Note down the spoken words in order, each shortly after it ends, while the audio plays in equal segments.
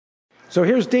So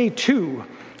here's day 2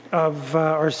 of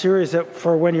our series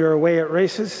for when you're away at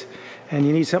races and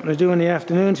you need something to do in the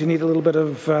afternoons. You need a little bit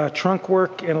of trunk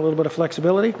work and a little bit of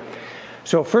flexibility.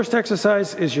 So first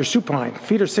exercise is your supine.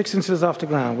 Feet are 6 inches off the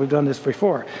ground. We've done this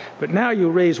before. But now you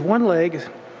raise one leg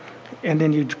and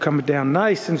then you come down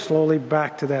nice and slowly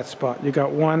back to that spot. You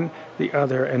got one, the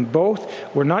other, and both.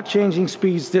 We're not changing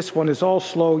speeds. This one is all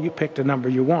slow. You pick the number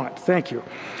you want. Thank you.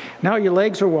 Now your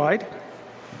legs are wide.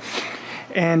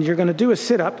 And you're going to do a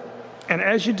sit-up, and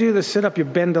as you do the sit-up, you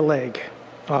bend a leg.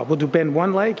 We'll do bend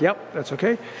one leg, yep, that's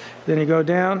okay. Then you go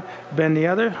down, bend the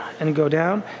other, and you go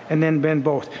down, and then bend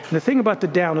both. And the thing about the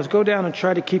down is go down and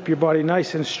try to keep your body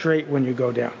nice and straight when you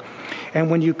go down. And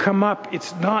when you come up,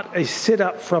 it's not a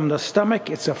sit-up from the stomach,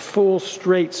 it's a full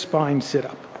straight spine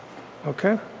sit-up,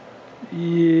 okay?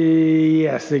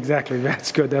 Yes, exactly,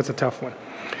 that's good, that's a tough one.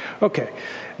 Okay,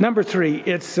 number 3,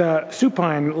 it's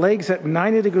supine, legs at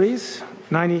 90 degrees,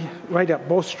 90 right up,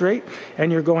 both straight,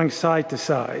 and you're going side to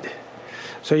side.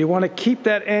 So you want to keep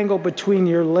that angle between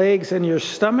your legs and your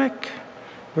stomach.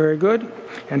 Very good.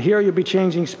 And here you'll be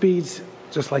changing speeds,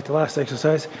 just like the last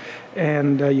exercise,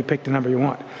 and you pick the number you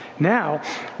want. Now,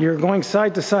 you're going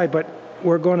side to side, but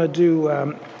we're going to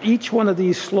do each one of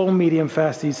these slow, medium,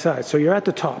 fast each side. So you're at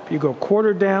the top. You go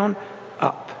quarter down,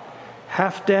 up.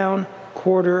 Half down,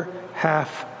 quarter,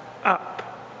 half,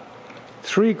 up.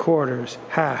 3/4,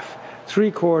 half.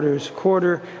 3/4,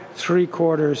 quarter,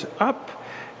 3/4 up,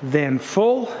 then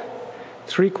full,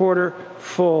 3/4,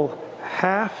 full,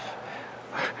 half,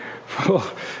 full,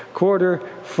 quarter,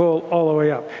 full, all the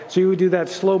way up. So you would do that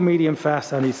slow, medium,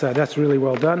 fast on each side. That's really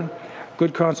well done.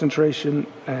 Good concentration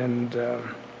and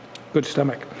good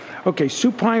stomach. Okay,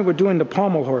 supine, we're doing the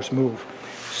pommel horse move.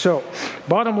 So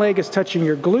bottom leg is touching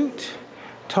your glute,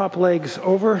 top leg's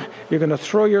over. You're going to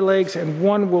throw your legs and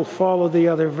one will follow the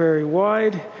other very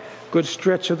wide. Good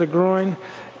stretch of the groin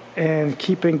and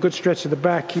keeping good stretch of the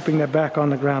back, keeping that back on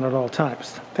the ground at all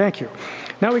times. Thank you.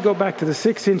 Now we go back to the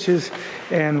 6 inches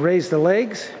and raise the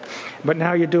legs, but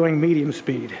now you're doing medium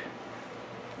speed.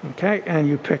 Okay, and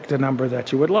you pick the number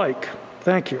that you would like.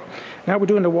 Thank you. Now we're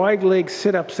doing the wide leg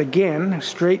sit-ups again,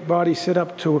 straight body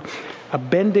sit-up to a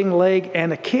bending leg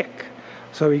and a kick.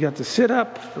 So you got the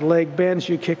sit-up, the leg bends,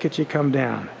 you kick it, you come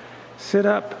down. Sit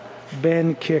up,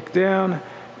 bend, kick down,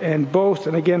 and both,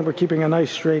 and again, we're keeping a nice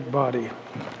straight body.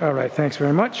 All right, thanks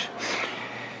very much.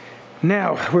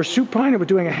 Now, we're supine and we're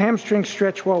doing a hamstring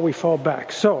stretch while we fall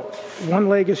back. So, one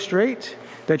leg is straight,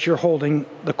 that you're holding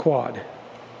the quad.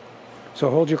 So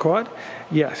hold your quad,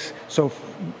 yes. So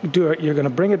do it, you're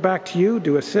gonna bring it back to you,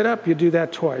 do a sit-up, you do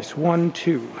that twice, 1,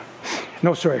 2.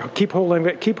 No, sorry, keep holding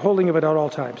it at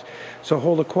all times. So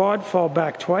hold the quad, fall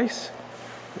back twice,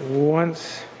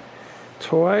 once,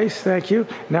 twice, thank you.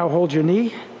 Now hold your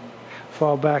knee,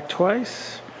 fall back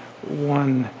twice,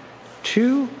 1,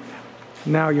 2.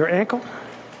 Now your ankle,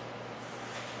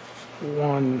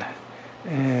 1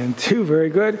 and 2, very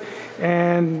good.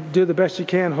 And do the best you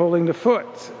can holding the foot.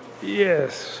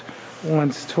 Yes,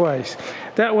 once, twice.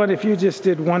 That one, if you just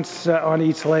did once on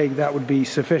each leg, that would be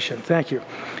sufficient. Thank you.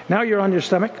 Now you're on your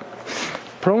stomach,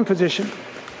 prone position.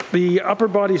 The upper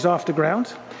body's off the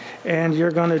ground. And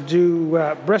you're going to do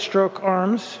breaststroke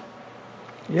arms.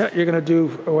 Yeah, you're going to do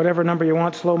whatever number you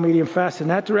want, slow, medium, fast in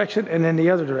that direction, and then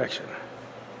the other direction.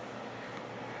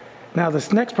 Now,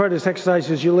 this next part of this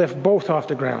exercise is you lift both off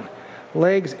the ground,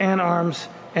 legs and arms,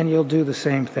 and you'll do the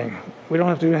same thing. We don't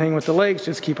have to do anything with the legs,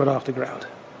 just keep it off the ground.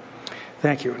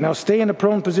 Thank you. Now, stay in the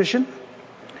prone position.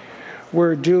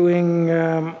 We're doing,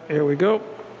 here we go.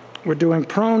 We're doing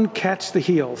prone, catch the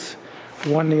heels,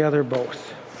 one, the other,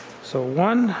 both. So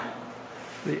one,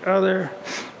 the other,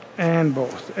 and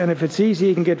both. And if it's easy,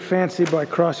 you can get fancy by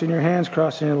crossing your hands,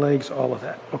 crossing your legs, all of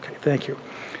that. Okay, thank you.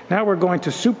 Now we're going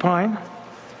to supine.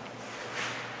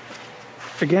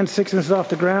 Again, 6 inches off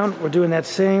the ground. We're doing that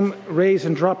same raise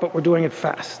and drop, but we're doing it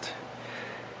fast.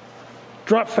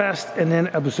 Drop fast and then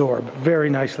absorb. Very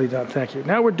nicely done, thank you.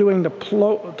 Now we're doing the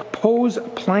pose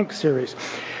plank series.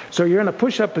 So you're in a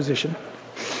push-up position,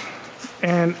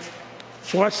 and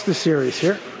watch the series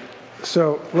here.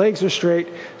 So legs are straight,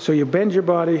 so you bend your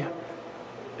body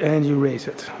and you raise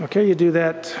it. Okay, you do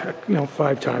that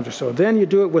 5 times or so. Then you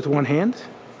do it with one hand.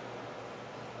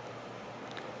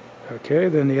 Okay,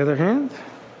 then the other hand.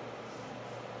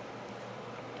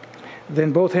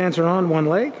 Then both hands are on one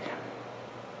leg.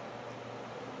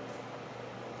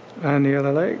 And the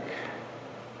other leg.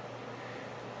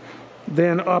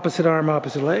 Then opposite arm,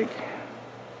 opposite leg.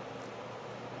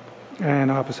 And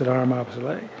opposite arm, opposite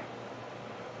leg.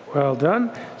 Well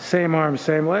done. Same arm,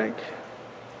 same leg.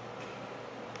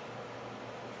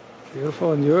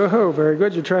 Beautiful. And oh, very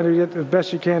good. You're trying to get the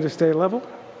best you can to stay level.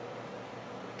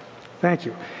 Thank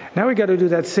you. Now we got to do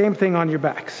that same thing on your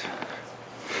backs.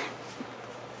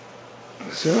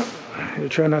 So you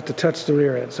try not to touch the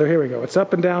rear end. So here we go. It's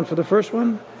up and down for the first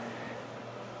one.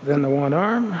 Then the one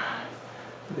arm,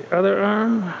 the other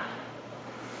arm,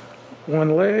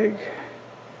 one leg,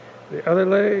 the other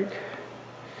leg,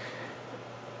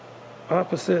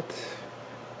 opposite,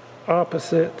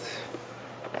 opposite,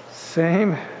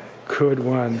 same. Good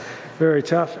one. Very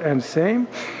tough and same.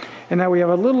 And now we have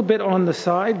a little bit on the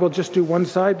side. We'll just do one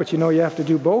side, but you know you have to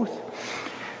do both.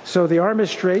 So the arm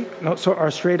is straight, no, so our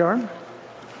straight arm.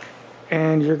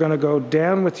 And you're going to go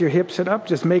down with your hips and up.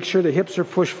 Just make sure the hips are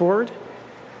pushed forward.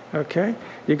 Okay,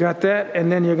 you got that, and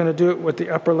then you're going to do it with the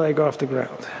upper leg off the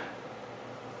ground.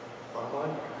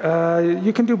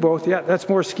 You can do both, yeah, that's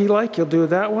more ski-like. You'll do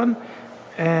that one,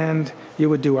 and you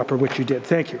would do upper, which you did.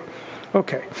 Thank you.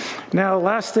 Okay, now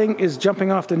last thing is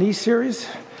jumping off the knee series.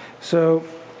 So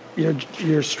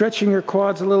you're stretching your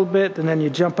quads a little bit, and then you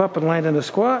jump up and land in a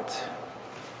squat.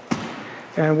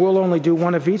 And we'll only do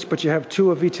one of each, but you have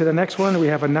two of each of the next one. We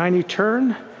have a 90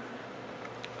 turn.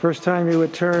 First time you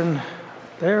would turn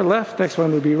there, left. Next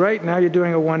one would be right. Now you're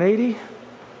doing a 180.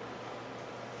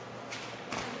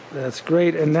 That's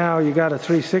great. And now you got a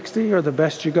 360, or the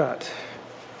best you got.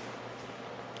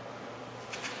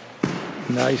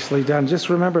 Nicely done. Just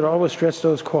remember to always stretch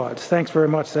those quads. Thanks very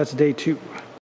much. That's day 2.